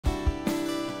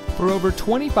For over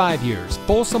 25 years,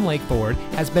 Folsom Lake Ford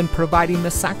has been providing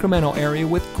the Sacramento area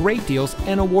with great deals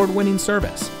and award-winning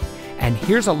service. And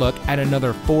here's a look at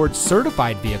another Ford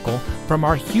certified vehicle from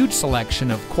our huge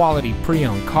selection of quality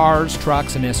pre-owned cars,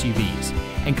 trucks, and SUVs,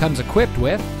 and comes equipped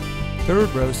with third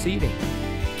row seating,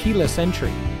 keyless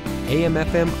entry,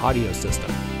 AM/FM audio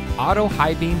system, auto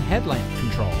high beam headlamp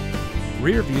control,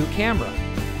 rear view camera,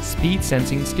 speed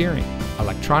sensing steering,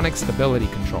 electronic stability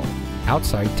control,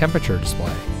 outside temperature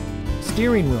display,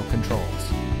 steering wheel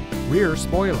controls, rear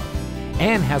spoiler,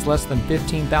 and has less than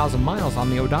 15,000 miles on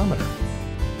the odometer.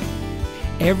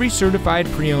 Every certified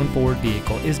pre-owned Ford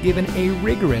vehicle is given a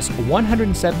rigorous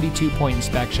 172-point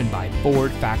inspection by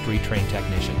Ford factory-trained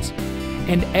technicians.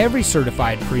 And every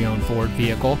certified pre-owned Ford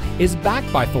vehicle is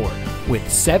backed by Ford with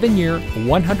 7-year,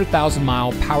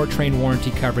 100,000-mile powertrain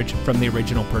warranty coverage from the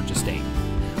original purchase date.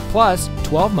 Plus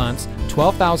 12 months,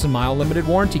 12,000-mile limited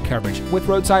warranty coverage with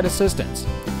roadside assistance.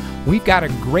 We've got a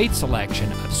great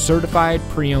selection of certified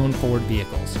pre-owned Ford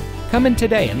vehicles. Come in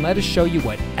today and let us show you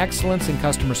what excellence in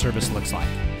customer service looks like.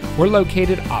 We're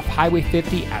located off Highway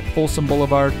 50 at Folsom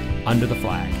Boulevard under the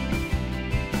flag.